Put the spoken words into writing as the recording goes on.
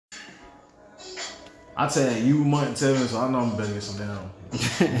I tell you, Mutt and Tevin, so I know I'm better get some damn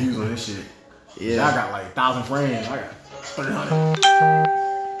views on this shit. Yeah. I got like 1,000 friends. I got 300.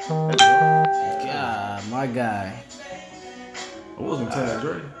 God, my guy. I wasn't telling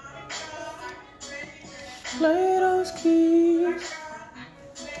Dre. Play those keys.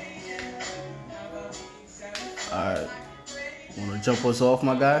 Alright. Wanna jump us off,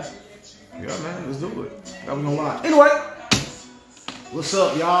 my guy? Yeah, man, let's do it. I was gonna lie. Anyway, what's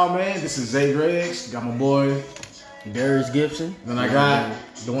up, y'all, man? This is Zay Greggs. Got my boy Darius Gibson. Then I got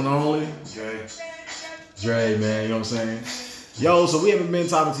the one and only Dre, man. You know what I'm saying? Yo, so we haven't been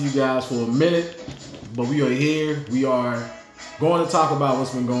talking to you guys for a minute, but we are here. We are going to talk about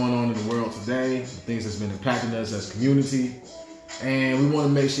what's been going on in the world today, the things that's been impacting us as a community, and we want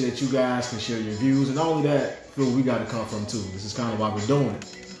to make sure that you guys can share your views. And not only that, feel we got to come from too. This is kind of why we're doing it.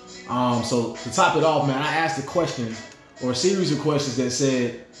 So to top it off, man, I asked a question or a series of questions that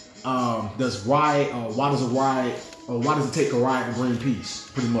said, why does it take a riot to bring peace,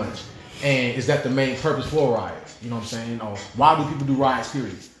 pretty much? And is that the main purpose for a riot? You know what I'm saying? Or why do people do riots,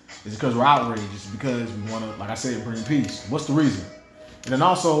 period? Is it because we're outraged? Is it because we want to, like I said, bring peace? What's the reason? And then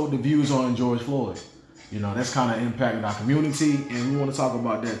also the views on George Floyd. You know, that's kind of impacting our community, and we want to talk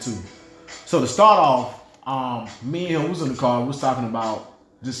about that too. So to start off, me and him was in the car, we was talking about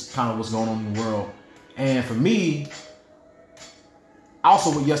just kind of what's going on in the world. And for me, also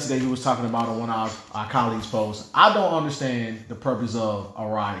what yesterday he was talking about on one of our colleagues' posts, I don't understand the purpose of a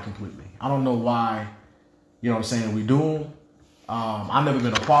riot completely. I don't know why, you know what I'm saying, we do them. I've never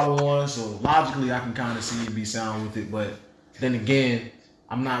been a part of one, so logically I can kind of see it be sound with it, but then again,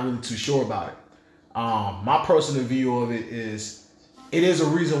 I'm not really too sure about it. My personal view of it is a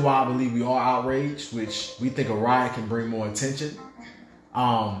reason why I believe we are outraged, which we think a riot can bring more attention.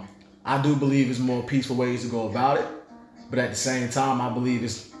 I do believe there's more peaceful ways to go about it, but at the same time, I believe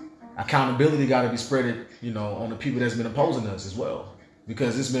it's accountability got to be spread, you know, on the people that's been opposing us as well,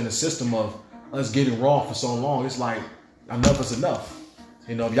 because it's been a system of us getting wrong for so long. It's like enough is enough.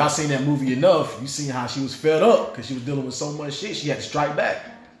 You know, if y'all seen that movie Enough, you seen how she was fed up because she was dealing with so much shit. She had to strike back,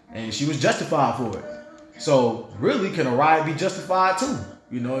 and she was justified for it. So really, can a riot be justified too?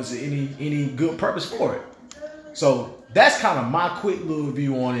 You know, is there any good purpose for it? So that's kind of my quick little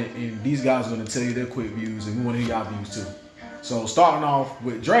view on it, and these guys are going to tell you their quick views, and we want to hear y'all views too. So starting off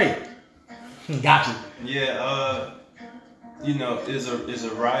with Drake. Gotcha. Yeah, you know, is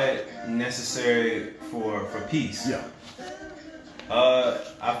a riot necessary for peace? Yeah.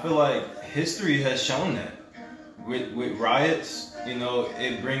 I feel like history has shown that with riots, you know,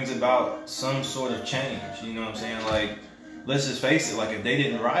 it brings about some sort of change. You know what I'm saying? Like, let's just face it. Like, if they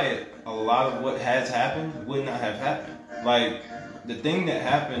didn't riot, a lot of what has happened would not have happened. Like, the thing that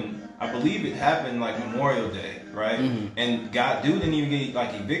happened, I believe it happened like Memorial Day, right? Mm-hmm. And dude didn't even get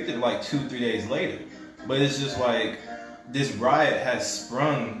like evicted like 2-3 days later. But it's just like this riot has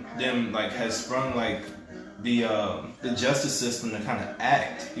sprung the justice system to kind of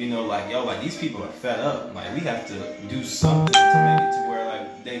act, you know, like, yo, like these people are fed up. Like, we have to do something to make it to where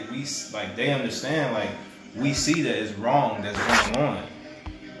like they understand, like, we see that it's wrong that's going on,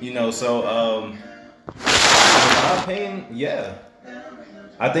 you know. So in my opinion, yeah,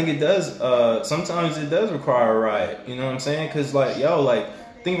 I think it does. Sometimes it does require a riot, you know what I'm saying? Because like, yo, like,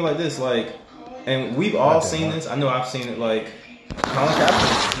 think of it like this, like, and we've all seen this. I know I've seen it. Like, Colin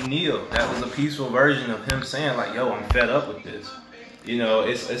Kaepernick, he kneeled. That was a peaceful version of him saying like, yo, I'm fed up with this. You know,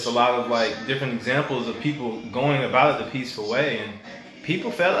 it's a lot of like different examples of people going about it the peaceful way, and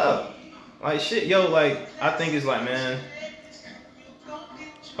people fed up. Like, shit, yo, like, I think it's like, man,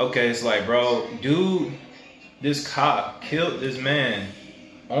 okay, it's like, bro, dude, this cop killed this man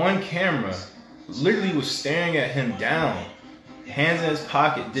on camera, literally was staring at him down, hands in his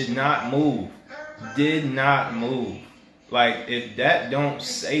pocket, did not move. Like, if that don't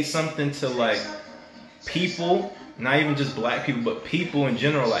say something to like people, not even just black people, but people in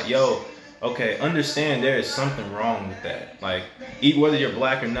general, like, yo, okay, understand there is something wrong with that. Like, whether you're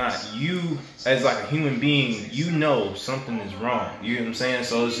black or not, you as like a human being, you know something is wrong. You know what I'm saying?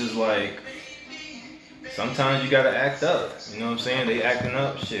 So it's just like, sometimes you gotta act up. You know what I'm saying? They acting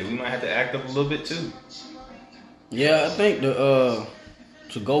up. Shit, we might have to act up a little bit too. Yeah, I think to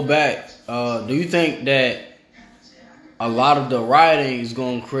go back, do you think that a lot of the rioting is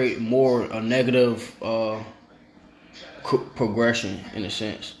going to create a negative progression in a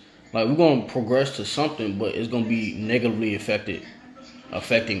sense? Like, we're going to progress to something, but it's going to be negatively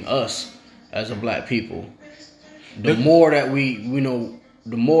affecting us as a black people. The more that we know,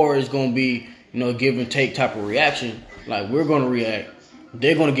 the more it's going to be, you know, give and take type of reaction. Like, we're going to react,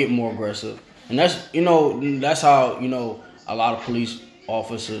 they're going to get more aggressive, and that's, you know, that's how, you know, a lot of police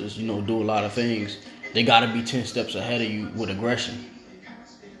officers, you know, do a lot of things. they gotta be 10 steps ahead of you with aggression.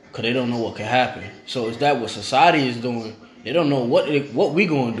 Cause they don't know what can happen. So is that what society is doing? They don't know what we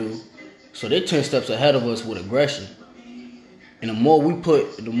gonna do. So they're 10 steps ahead of us with aggression. And the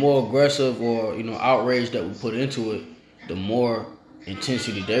more aggressive or, outrage that we put into it, the more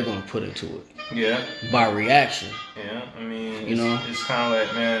intensity they're gonna put into it. Yeah. By reaction. Yeah, I mean, it's kind of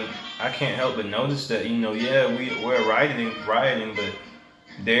like, man, I can't help but notice that, we're rioting, but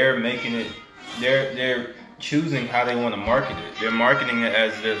they're making it, they're choosing how they want to market it. They're marketing it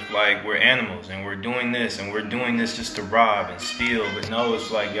as if like we're animals and we're doing this just to rob and steal. But no,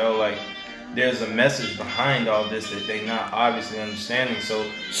 it's like, there's a message behind all this that they not obviously understanding. So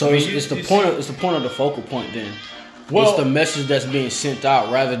it's the point of the focal point then. Well, it's the message that's being sent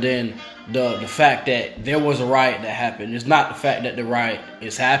out rather than the fact that there was a riot that happened. It's not the fact that the riot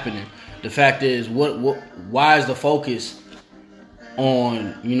is happening. The fact is why is the focus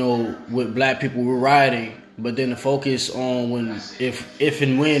on, with black people were rioting, but then the focus on if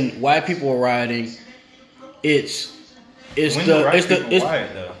and when white people are rioting, it's the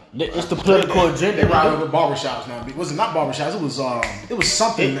political agenda. They riot over barbershops now. Was it not barbershops? It was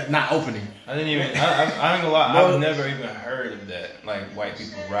something not opening. I ain't gonna lie. I've never even heard of that. Like white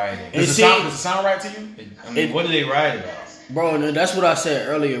people rioting. Does it sound right to you? What do they riot about? Bro, that's what I said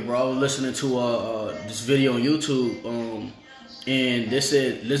earlier, bro. I was listening to this video on YouTube, and they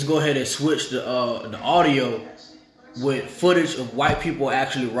said let's go ahead and switch the audio with footage of white people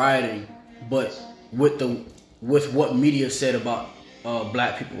actually rioting, but with what media said about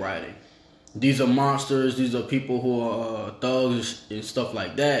black people rioting. These are monsters. These are people who are thugs and stuff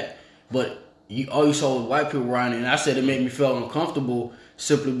like that. But all you saw was white people rioting, and I said it made me feel uncomfortable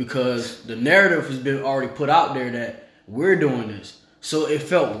simply because the narrative has been already put out there that we're doing this. So it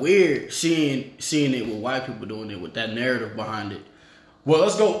felt weird seeing it with white people doing it with that narrative behind it. Well,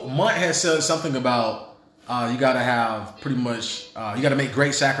 let's go. Munt has said something about you got to have pretty much you got to make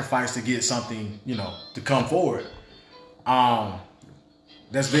great sacrifice to get something, to come forward.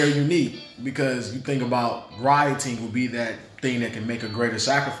 That's very unique because you think about rioting would be that thing that can make a greater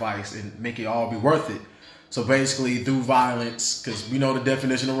sacrifice and make it all be worth it. So basically, through violence, because we know the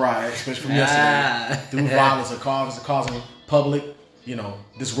definition of riot, especially from yesterday, through violence or causing public,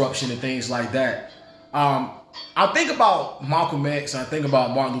 disruption and things like that. I think about Malcolm X, and I think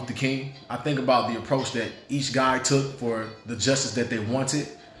about Martin Luther King. I think about the approach that each guy took for the justice that they wanted.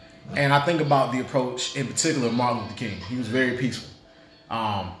 And I think about the approach, in particular, of Martin Luther King. He was very peaceful.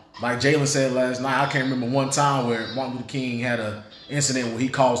 Like Jalen said last night, I can't remember one time where Martin Luther King had an incident where he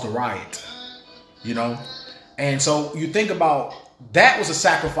caused a riot. And so you think about that was a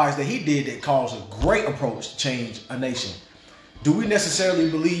sacrifice that he did that caused a great approach to change a nation. Do we necessarily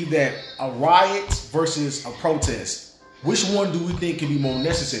believe that a riot versus a protest, which one do we think can be more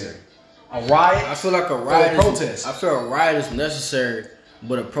necessary? A riot? I feel like a riot or a protest. I feel a riot is necessary,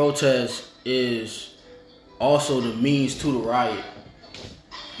 but a protest is also the means to the riot.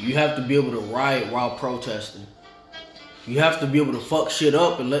 You have to be able to riot while protesting. You have to be able to fuck shit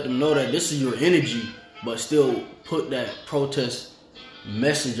up and let them know that this is your energy, but still put that protest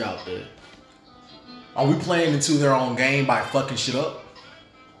message out there. Are we playing into their own game by fucking shit up?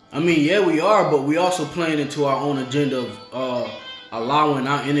 I mean, yeah, we are, but we also playing into our own agenda of allowing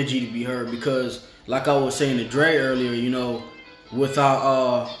our energy to be heard. Because, like I was saying to Dre earlier, with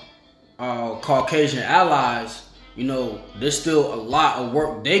our Caucasian allies, there's still a lot of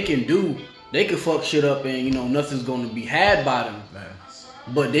work they can do. They can fuck shit up and, nothing's going to be had by them. Man.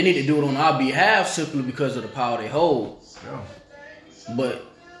 But they need to do it on our behalf simply because of the power they hold. Yeah. But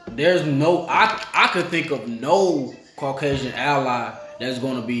there's I could think of no Caucasian ally that's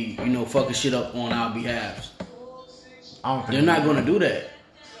going to be, fucking shit up on our behalf. They're not going to do that.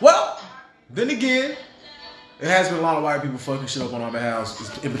 Well, then again, there has been a lot of white people fucking shit up on our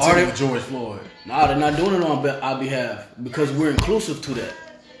behalf, in particular George Floyd. No, they're not doing it on our behalf because we're inclusive to that.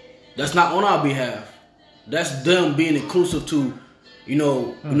 That's not on our behalf. That's them being inclusive to,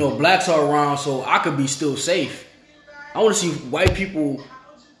 blacks are around, so I could be still safe. I want to see white people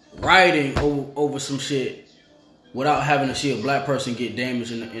rioting over some shit without having to see a black person get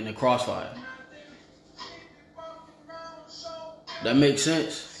damaged in the crossfire. That makes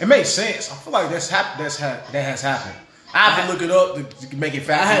sense. It makes sense. I feel like that has happened. I have to look it up to make it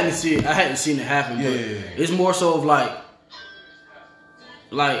fact. I hadn't seen it happen. Yeah. It's more so of like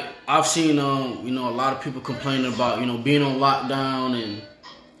I've seen a lot of people complaining about being on lockdown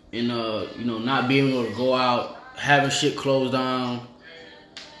and not being able to go out, having shit closed down.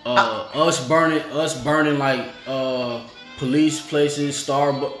 Us burning like police places,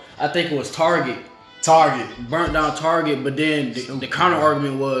 Starbucks. I think it was Target burnt down Target, but then the counter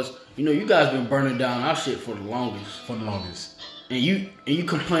argument was, you know, you guys been burning down our shit for the longest. And you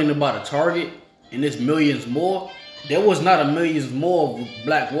complaining about a Target and there's millions more. There was not a millions more of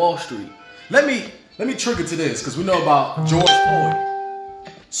Black Wall Street. Let me trigger to this because we know about George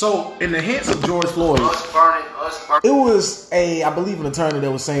Floyd. So in the hints of George Floyd, it was I believe an attorney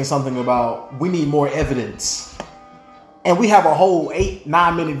that was saying something about we need more evidence. And we have a whole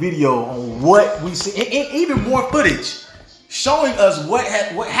 8-9 minute video on what we see, and even more footage showing us what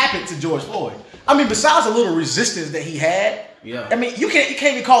happened to George Floyd. I mean, besides a little resistance that he had, yeah. I mean, you can't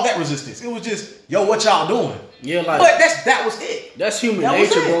even call that resistance. It was just, yo, what y'all doing? Yeah, like, but that was it. That's human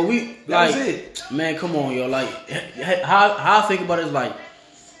nature, bro. That was it. Man, come on, yo. Like, how I think about it is like,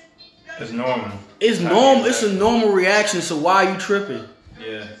 it's normal. It's normal. It's a normal reaction. So why are you tripping?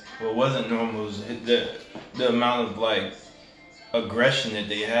 Yeah. What wasn't normal was the amount of like aggression that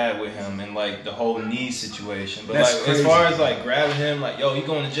they had with him and like the whole knee situation. But that's like crazy. As far as like grabbing him, like, yo, he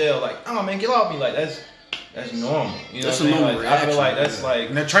going to jail, like, oh man, get off me, like that's normal. You know that's what I'm saying? Like, reaction, I feel like that's like,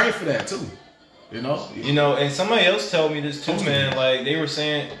 and they're trained for that too. You know. And somebody else told me this too, man. Like they were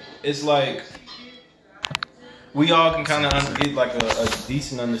saying, it's like we all can kind of get like a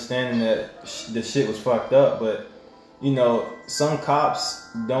decent understanding that the shit was fucked up, but you know, some cops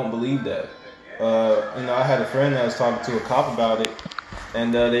don't believe that. I had a friend that was talking to a cop about it,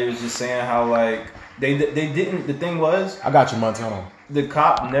 and they was just saying how like they didn't. The thing was, I got you, Montana. The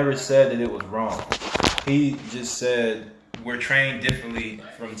cop never said that it was wrong. He just said we're trained differently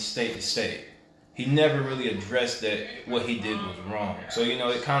from state to state. He never really addressed that what he did was wrong. So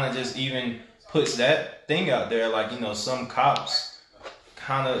it kind of just even puts that thing out there, like some cops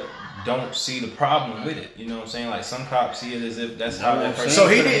kind of don't see the problem with it. You know what I'm saying? Like some cops see it as if that's how that person. So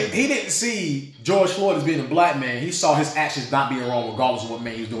he didn't see George Floyd as being a black man. He saw his actions not being wrong, regardless of what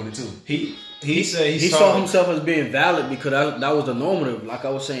man he was doing it to. He said he saw himself as being valid because that was the normative. Like I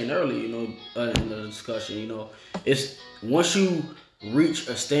was saying earlier, in the discussion, it's once you reach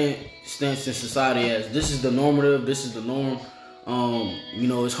a stance in society as this is the normative, this is the norm.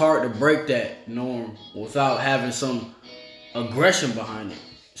 It's hard to break that norm without having some aggression behind it.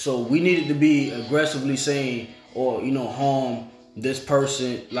 So we needed to be aggressively saying, or harm this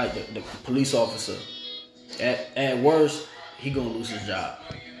person, like the police officer. At worst, he gonna lose his job.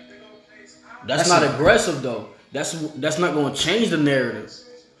 That's not aggressive though. That's not gonna change the narrative.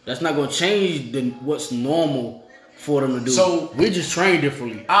 That's not gonna change what's normal for them to do. So we just train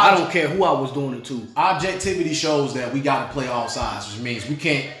differently. I don't care who I was doing it to. Objectivity shows that we gotta play all sides, which means we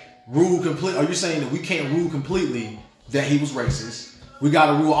can't rule completely. Are you saying that we can't rule completely that he was racist? We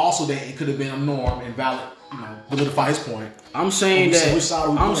gotta rule also that it could have been a norm and valid, validify his point. I'm saying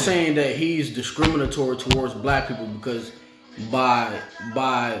that he's discriminatory towards black people because by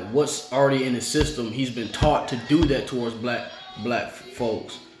what's already in the system, he's been taught to do that towards black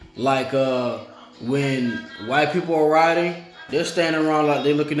folks. Like when white people are riding, they're standing around like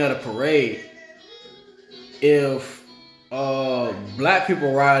they're looking at a parade. If black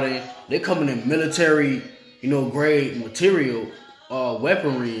people riding, they're coming in military, grade material,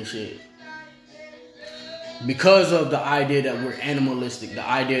 weaponry and shit. Because of the idea that we're animalistic, the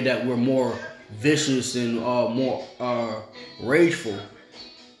idea that we're more vicious and more rageful.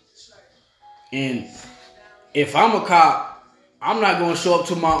 And if I'm a cop, I'm not going to show up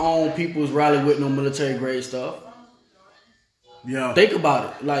to my own people's rally with no military grade stuff. Yeah. Think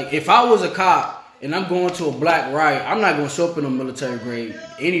about it. Like, if I was a cop and I'm going to a black riot, I'm not going to show up in a military grade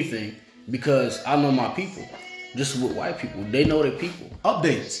anything because I know my people. Just with white people. They know their people.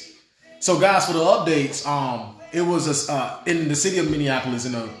 Updates. So, guys, for the updates, it was in the city of Minneapolis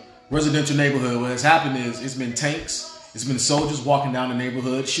in a residential neighborhood. What has happened is it's been tanks, it's been soldiers walking down the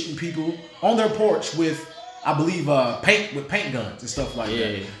neighborhood, shooting people on their porch with, I believe, paint guns and stuff like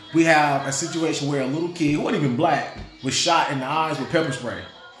that. Yeah. We have a situation where a little kid who wasn't even black was shot in the eyes with pepper spray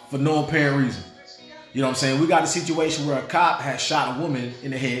for no apparent reason. You know what I'm saying? We got a situation where a cop had shot a woman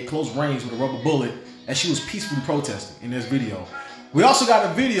in the head, close range with a rubber bullet, and she was peacefully protesting in this video. We also got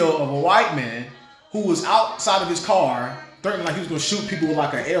a video of a white man who was outside of his car, threatening like he was going to shoot people with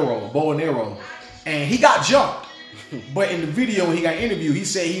like a bow and arrow, and he got jumped. But in the video, when he got interviewed, he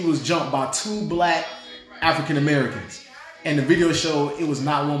said he was jumped by 2 black African Americans, and the video showed it was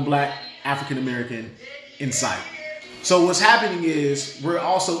not one black African American in sight. So what's happening is we're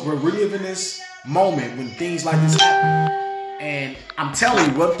reliving this moment when things like this happen. And I'm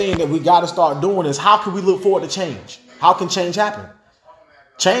telling you, one thing that we got to start doing is how can we look forward to change? How can change happen?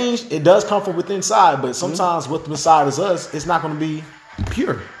 Change, it does come from within inside, but sometimes what's inside is us, it's not going to be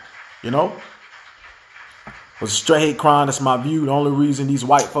pure, With straight hate crime, that's my view. The only reason these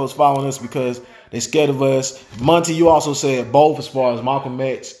white folks following us because They scared of us. Monty, you also said both as far as Malcolm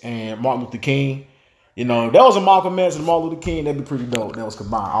X and Martin Luther King. You know, if that was a Malcolm X and Martin Luther King, that'd be pretty dope. That was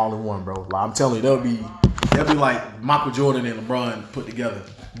combined all in one, bro. Like, I'm telling you, that'd be like Michael Jordan and LeBron put together.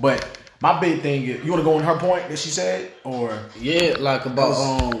 But my big thing is, you want to go on her point that she said, or yeah, like about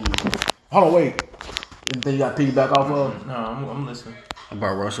hold on, wait. Anything you got to piggyback off of? No, I'm listening.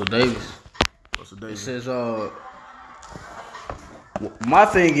 About Russell Davis. Russell Davis. It says, my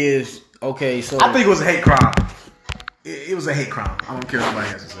thing is, okay, so I think it was a hate crime. It was a hate crime. I don't care what anybody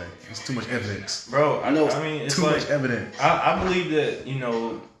has to say. It's too much evidence, bro. I know. I mean, it's too like, much evidence. I believe that you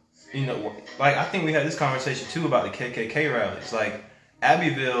know, like I think we had this conversation too about the KKK rallies. Like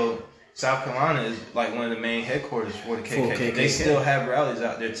Abbeville, South Carolina is like one of the main headquarters for the KKK. They still have rallies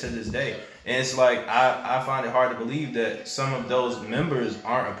out there to this day. And it's like, I find it hard to believe that some of those members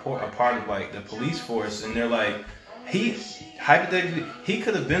aren't a part of like the police force. And they're like, hypothetically, he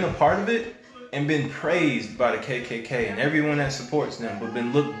could have been a part of it and been praised by the KKK and everyone that supports them, but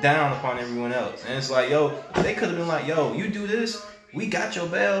been looked down upon everyone else. And it's like, yo, they could have been like, yo, you do this, we got your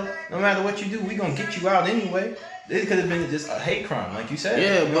bail. No matter what you do, we gonna get you out anyway. It could have been just a hate crime, like you said.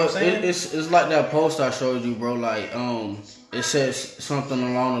 yeah, you know but it's like that post I showed you, bro. Like, it says something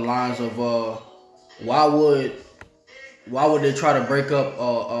along the lines of, why would they try to break up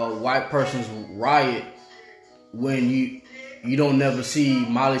a white person's riot when you don't never see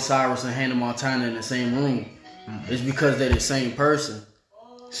Miley Cyrus and Hannah Montana in the same room? It's because they're the same person.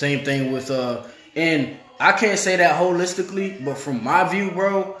 Same thing with and I can't say that holistically, but from my view,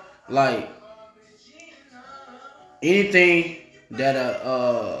 bro, like anything that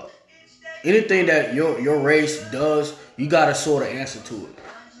your race does, you gotta sort of answer to it.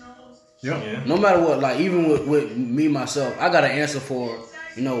 Yeah. No matter what, like even with me myself, I got to answer for,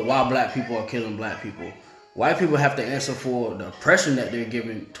 you know, why black people are killing black people. White people have to answer for the oppression that they're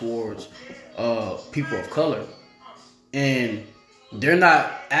giving towards people of color, and they're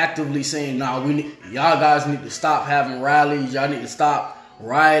not actively saying, "Nah, y'all guys need to stop having rallies. Y'all need to stop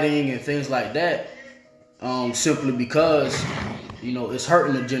rioting and things like that." Simply because, you know, it's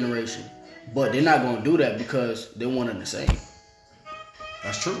hurting the generation. But they're not gonna do that because they're one and the same.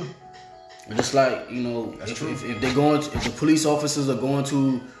 That's true. Just like, you know, if the police officers are going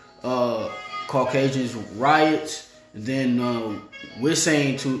to Caucasians riots, then we're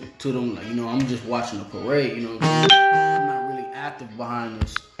saying to them, like, you know, I'm just watching the parade, you know, I'm not really active behind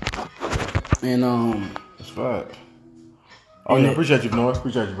this. And that's fact. Oh yeah, appreciate you, Norris.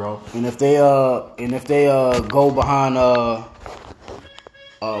 Appreciate you, bro. And if they go behind a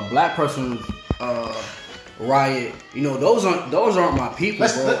black person's riot, you know, those aren't my people,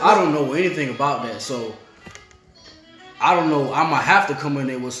 bro. I don't know anything about that, so I don't know. I might have to come in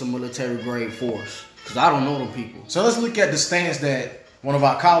there with some military grade force because I don't know them people. So let's look at the stance that one of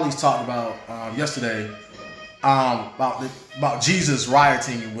our colleagues talked about yesterday, about Jesus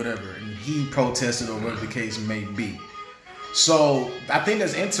rioting and whatever, and he protested or whatever the case may be. So I think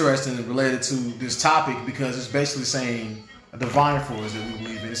that's interesting and related to this topic because it's basically saying a divine force that we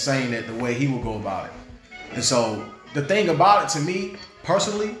believe in. It's saying that the way he will go about it. And so the thing about it, to me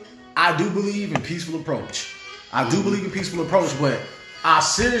personally, I do believe in peaceful approach. I do believe in peaceful approach, but I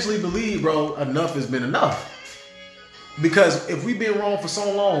seriously believe, bro, enough has been enough. Because if we've been wrong for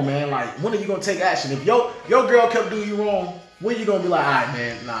so long, man, like, when are you gonna take action? If your girl kept doing you wrong, when you gonna be like, all right,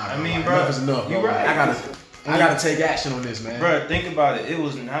 man, nah, I mean, like, bro, enough is enough. You're bro. right. I gotta take action on this, man. Bro, think about it. It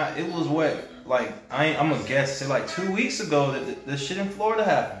was what, like, I'm gonna guess, say like 2 weeks ago that the shit in Florida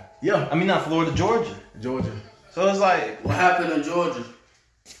happened. Yeah. I mean, not Florida, Georgia. So it's like, What happened in Georgia?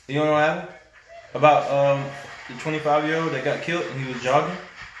 you know what happened? About the 25-year-old that got killed and he was jogging.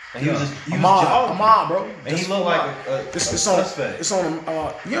 And he was jogging. Ahmad, bro. And he looked like a suspect. It's on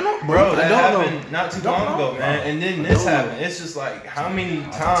you know, Bro, that don't happened know. not too long ago, man. And then this happened. It's just like, how many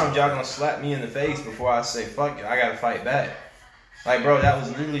times y'all gonna slap me in the face before I say, fuck it, I gotta fight back? Like, bro, that was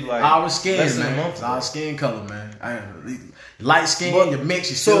literally like our skin, less than a man. month It's ago. our skin color, man. Light skin, you mix,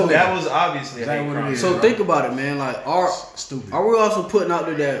 you So still that was obviously a Exactly hate what it crime. is. So bro. think about it, man. Like, Stupid. are we also putting out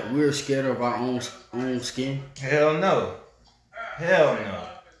there that we're scared of our own skin? Hell no.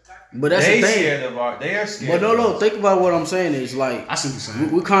 But that's They the thing. They are scared. But no. Think about what I'm saying is like, I see what you're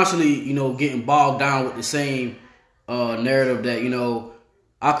saying. we're constantly, you know, getting bogged down with the same narrative that, you know,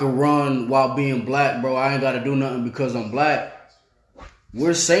 I could run while being black, bro. I ain't got to do nothing because I'm black.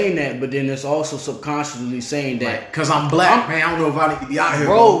 We're saying that, but then it's also subconsciously saying that Because I'm black, man. I don't know if I need to be out here.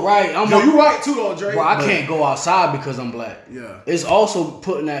 bro, right? You right too, though, Dre. Bro, I can't go outside because I'm black. Yeah. It's also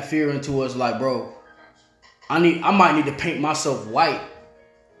putting that fear into us, like, bro, I might need to paint myself white.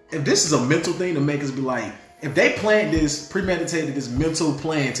 If this is a mental thing to make us be like, if they planned this, premeditated this mental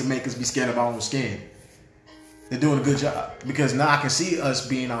plan to make us be scared of our own skin, they're doing a good job. Because now I can see us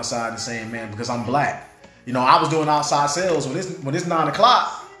being outside and saying, man, because I'm black. You know, I was doing outside sales when it's 9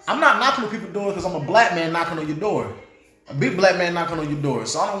 o'clock. I'm not knocking on people's door because I'm a black man knocking on your door. A big black man knocking on your door.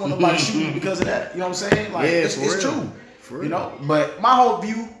 So I don't want nobody shooting because of that. You know what I'm saying? Like, yeah, it's true. You know, but my whole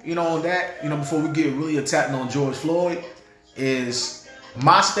view, you know, on that, you know, before we get really attacked on George Floyd, is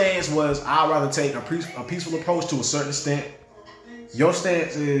my stance was I'd rather take a peaceful approach to a certain extent. Your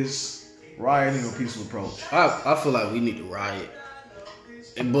stance is rioting or peaceful approach. I feel like we need to riot,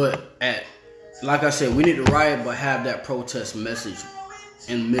 but like I said, we need to riot, but have that protest message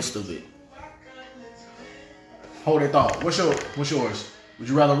in the midst of it. Hold that thought. What's yours? Would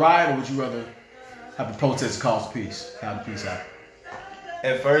you rather riot or would you rather have a protest to cause peace? Have the peace out.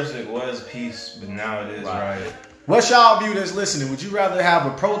 At first it was peace, but now it is riot. What's y'all view that's listening? Would you rather have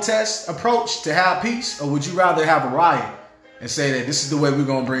a protest approach to have peace, or would you rather have a riot and say that this is the way we're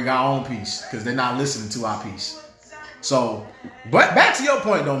gonna bring our own peace because they're not listening to our peace? So, but back to your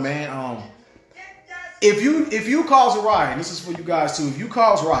point though, man. If you cause a riot, this is for you guys too. If you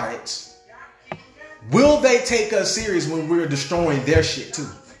cause riots, will they take us serious when we're destroying their shit too?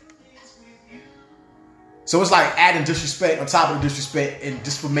 So it's like adding disrespect on top of the disrespect, and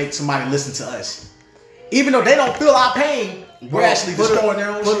just to make somebody listen to us. Even though they don't feel our pain, we're actually destroying their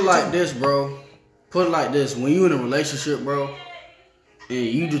own shit. Put it like this, bro. Put it like this. When you in a relationship, bro, and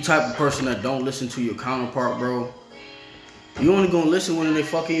you the type of person that don't listen to your counterpart, bro, you only gonna listen when they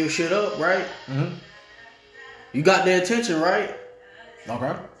fucking your shit up, right? Mm-hmm. You got their attention, right?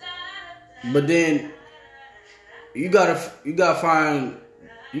 Okay. But then you gotta find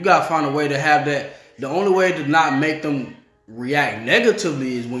a way to have that. The only way to not make them react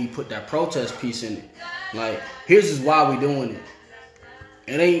negatively is when you put that protest piece in it. Like, here's just why we doing it.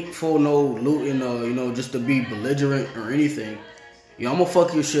 It ain't for no looting or, you know, just to be belligerent or anything. You know, I'm gonna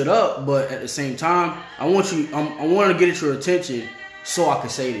fuck your shit up, but at the same time, I want to get your attention so I can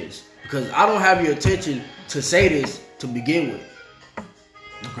say this. Because I don't have your attention to say this to begin with.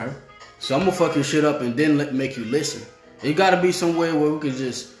 Okay. So I'm gonna fuck your shit up and then make you listen. It gotta be somewhere where we can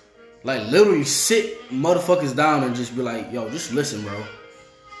just, like, literally sit motherfuckers down and just be like, yo, just listen, bro.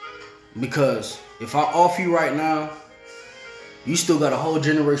 Because if I off you right now, you still got a whole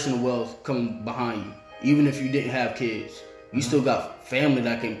generation of wealth coming behind you. Even if you didn't have kids. You still got family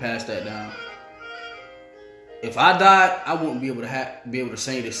that can pass that down. If I died, I wouldn't be able to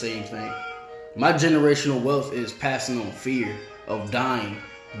say the same thing. My generational wealth is passing on fear of dying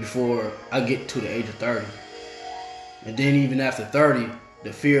before I get to the age of 30. And then even after 30,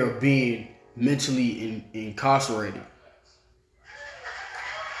 the fear of being mentally incarcerated.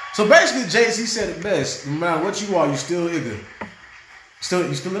 So basically, Jay-Z said it best. No matter what you are, you still ignorant.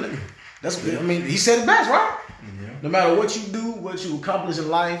 You still a nigga. That's what, I mean, he said it best, right? Yeah. No matter what you do, what you accomplish in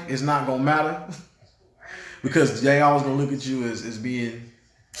life, it's not gonna matter. Because they always gonna look at you as being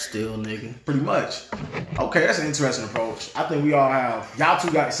still nigga. Pretty much. Okay, that's an interesting approach. I think we all have. Y'all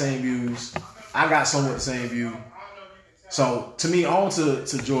two got the same views. I got somewhat the same view. So to me, on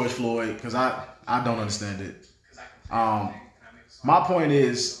to George Floyd, because I don't understand it. My point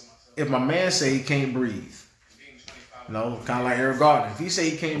is, if my man say he can't breathe, you know, kind of like Eric Gardner. If he say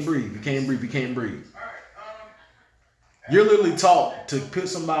he can't breathe, he can't breathe. You're literally taught to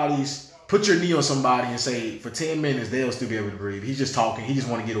put your knee on somebody and say for 10 minutes they'll still be able to breathe. He's just talking. He just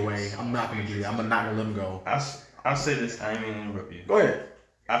want to get away. I'm not gonna get it. I'm not gonna let him go. I'll say this. I ain't mean to interrupt you. Go ahead.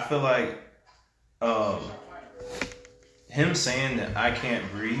 I feel like him saying that I can't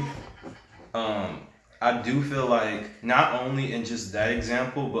breathe. I do feel like not only in just that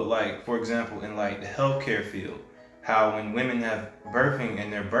example, but like, for example, in like the healthcare field, how when women have birthing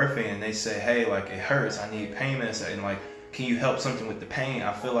and they're birthing and they say, hey, like it hurts, I need pain medicine, and like, can you help something with the pain?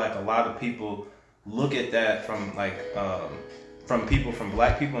 I feel like a lot of people look at that from like from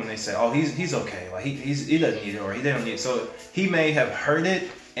black people, and they say, oh, he's okay, like he doesn't need it, or he doesn't need it. So he may have heard it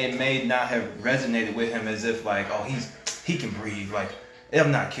and may not have resonated with him as if like, oh, he can breathe, like I'm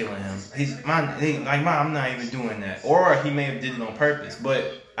not killing him. I'm not even doing that. Or he may have did it on purpose.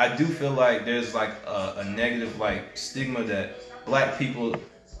 But I do feel like there's like a negative like stigma that black people,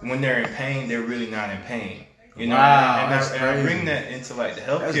 when they're in pain, they're really not in pain. You know, wow, and I bring that into like the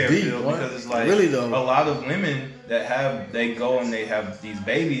healthcare field because it's like really, though, a lot of women that they go and they have these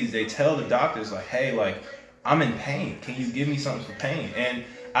babies, they tell the doctors like, hey, like I'm in pain. Can you give me something for pain? And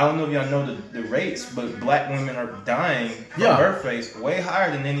I don't know if y'all know the rates, but black women are dying from birth rates way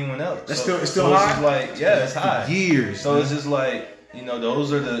higher than anyone else. It's still high? It's just like, yeah, it's high. Years. So it's just like, you know,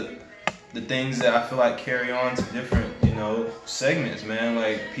 those are the things that I feel like carry on to different, you segments, man.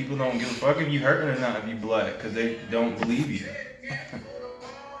 Like, people don't give a fuck if you hurting or not if you black, because they don't believe you.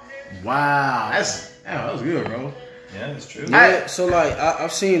 Wow, that was good, bro. Yeah, that's true. Yeah, so like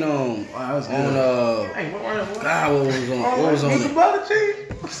I've seen Wow, that was good. Hey, what God, what was on it?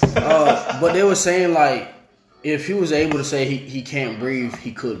 it? But they were saying like if he was able to say he can't breathe,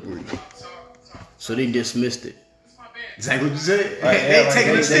 he could breathe. So they dismissed it. Exactly what you said. Like, They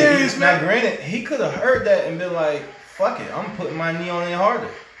taking it serious, Now, man. granted, he could have heard that and been like, fuck it, I'm putting my knee on it harder.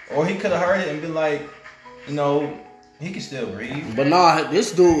 Or he could have heard it and been like, he can still breathe. But nah,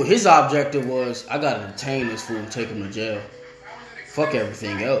 this dude, his objective was, I gotta detain this fool and take him to jail. Fuck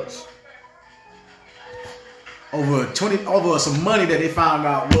everything else. Over some money that they found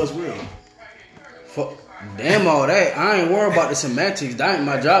out was real. Fuck, damn all that. I ain't worried about the semantics. That ain't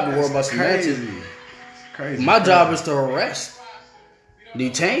my job to worry about semantics. Crazy. My job is to arrest,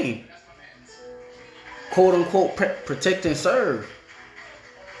 detain, quote unquote, protect and serve.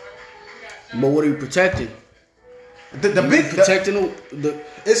 But what are you protecting? Protecting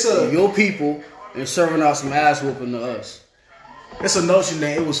your people and serving out some ass whooping to us. It's a notion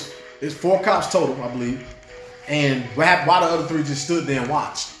that it's 4 cops total, I believe, and why the other 3 just stood there and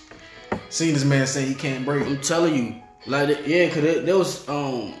watched, seeing this man say he can't breathe. I'm telling you, like, yeah, cause there was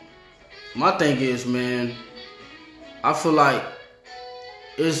my thing is, man, I feel like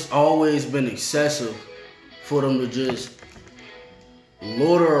it's always been excessive for them to just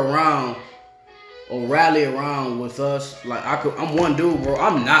loiter around or rally around with us. Like, I'm one dude, bro.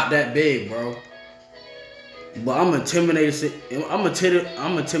 I'm not that big, bro. But I'm intimidated. I'm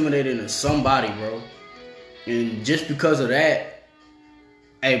intimidated into somebody, bro. And just because of that,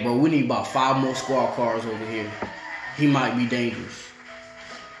 hey, bro, we need about 5 more squad cars over here. He might be dangerous.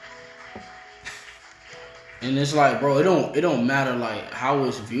 And it's like, bro, it don't matter like how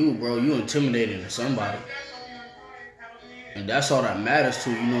it's viewed, bro. You intimidating to somebody. And that's all that matters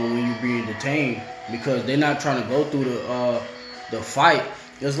to, when you're being detained. Because they're not trying to go through the fight.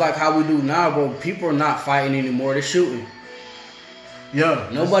 It's like how we do now, bro. People are not fighting anymore. They're shooting. Yeah.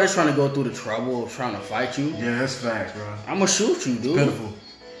 Nobody's trying to go through the trouble of trying to fight you. Yeah, that's facts, bro. I'm going to shoot you, dude.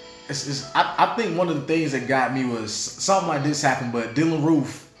 It's pitiful. I think one of the things that got me was something like this happened, but Dylan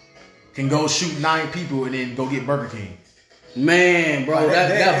Roof can go shoot 9 people and then go get Burger King. Man, bro, like,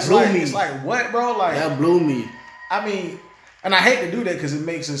 that blew me. It's like, what, bro? Like, that blew me. I mean, and I hate to do that because it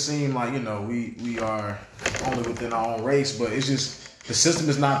makes us seem like, we are only within our own race, but it's just, the system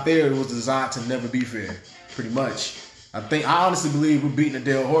is not fair. It was designed to never be fair, pretty much. I honestly believe we're beating a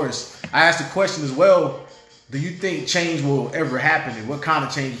dead horse. I asked the question as well, do you think change will ever happen? And what kind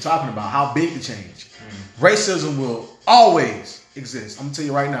of change you're talking about? How big the change? Racism will always exist. I'm going to tell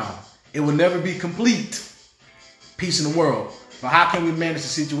you right now. It will never be complete peace in the world. But how can we manage the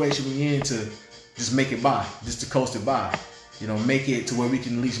situation we're in to just make it by? Just to coast it by? Make it to where we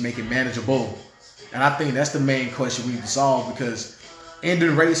can at least make it manageable. And I think that's the main question we need to solve, because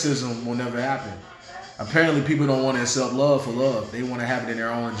ending racism will never happen. Apparently people don't want to accept love for love. They want to have it in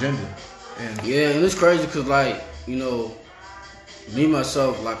their own agenda. And it's crazy because, like, me,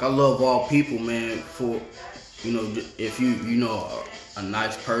 myself, like, I love all people, man, for, if you a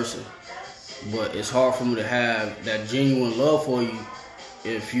nice person. But it's hard for me to have that genuine love for you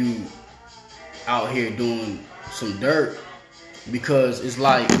if you out here doing some dirt, because it's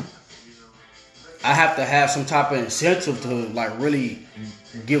like I have to have some type of incentive to like really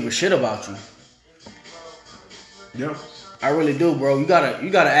give a shit about you. Yeah, I really do, bro. You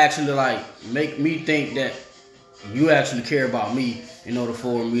gotta actually like make me think that you actually care about me in order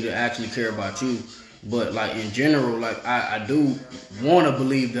for me to actually care about you. But like in general, like I do want to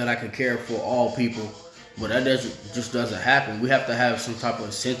believe that I can care for all people, but that doesn't happen. We have to have some type of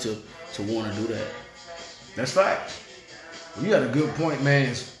incentive to want to do that. That's fact. Well, you had a good point, man,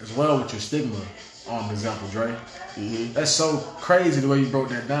 as well with your stigma example, Dre. Mm-hmm. That's so crazy the way you broke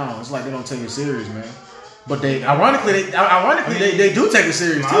that down. It's like they don't take it serious, man. But ironically, they do take it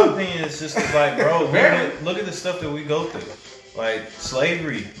serious too. My opinion is just like, bro, look at the stuff that we go through. Like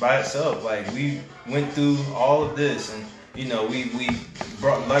slavery by itself, like we went through all of this, and we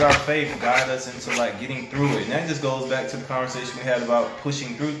let our faith guide us into like getting through it, and that just goes back to the conversation we had about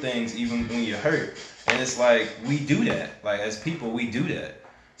pushing through things even when you're hurt. And it's like we do that, like as people, we do that.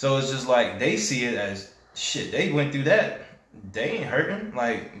 So it's just like they see it as shit. They went through that. They ain't hurting.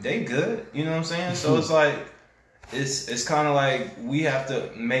 Like they good. You know what I'm saying? So it's like. It's kind of like we have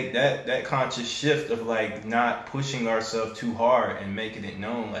to make that conscious shift of like not pushing ourselves too hard and making it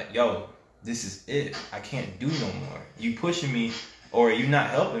known like, yo, this is it. I can't do no more. You pushing me or you not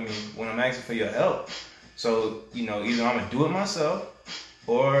helping me when I'm asking for your help. So, either I'm going to do it myself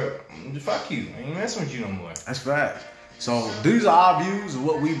or fuck you. I ain't messing with you no more. That's fact. So these are our views of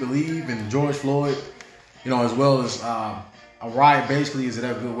what we believe in George Floyd, you know, as well as a riot. Basically, is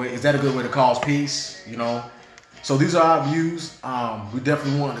that a good way? Is that a good way to cause peace? You know. So these are our views. We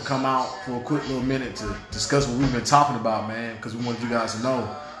definitely wanted to come out for a quick little minute to discuss what we've been talking about, man, because we wanted you guys to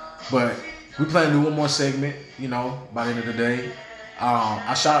know. But we plan to do one more segment, you know, by the end of the day.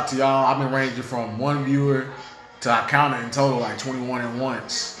 I shout out to y'all. I've been ranging from 1 viewer to I counted in total like 21 at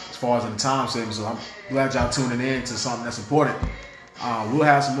once as far as in the time segment. So I'm glad y'all tuning in to something that's important. We'll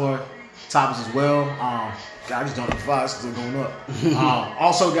have some more topics as well. I just don't know if it's still going up.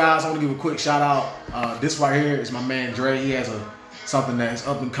 Also, guys, I want to give a quick shout out. This right here is my man Dre. He has something that's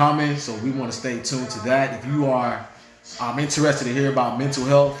up and coming, so we want to stay tuned to that. If you are interested to hear about mental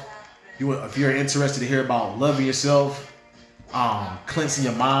health, if you're interested to hear about loving yourself, cleansing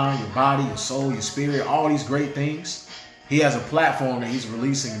your mind, your body, your soul, your spirit, all these great things, he has a platform that he's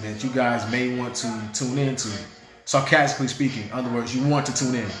releasing that you guys may want to tune into. Sarcastically speaking, in other words, you want to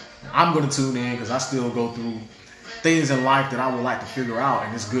tune in. I'm going to tune in because I still go through things in life that I would like to figure out,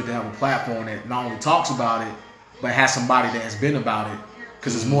 and it's good to have a platform that not only talks about it, but has somebody that has been about it,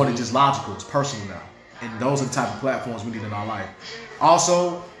 because it's more than just logical, it's personal now. And those are the type of platforms we need in our life.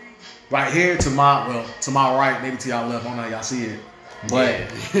 Also, right here to my right, maybe to y'all left, I don't know how y'all see it,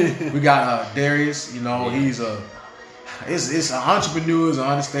 but we got Darius. You know, he's it's an entrepreneur, is an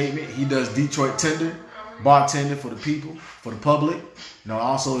understatement. He does Detroit Tender, bartending for the people, for the public. You know,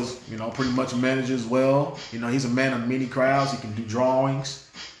 also is, you know, pretty much a manager as well. You know, he's a man of many crowds. He can do drawings.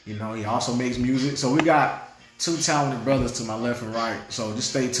 You know, he also makes music. So we got 2 talented brothers to my left and right. So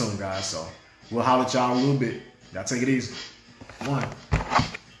just stay tuned, guys. So we'll holler at y'all a little bit. Y'all take it easy. One.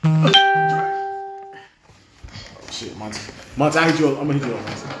 Oh, shit, Monty, I hit you up. I'm gonna hit you up,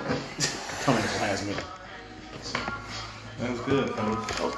 Monty. Come in for last minute. That was good, fellas.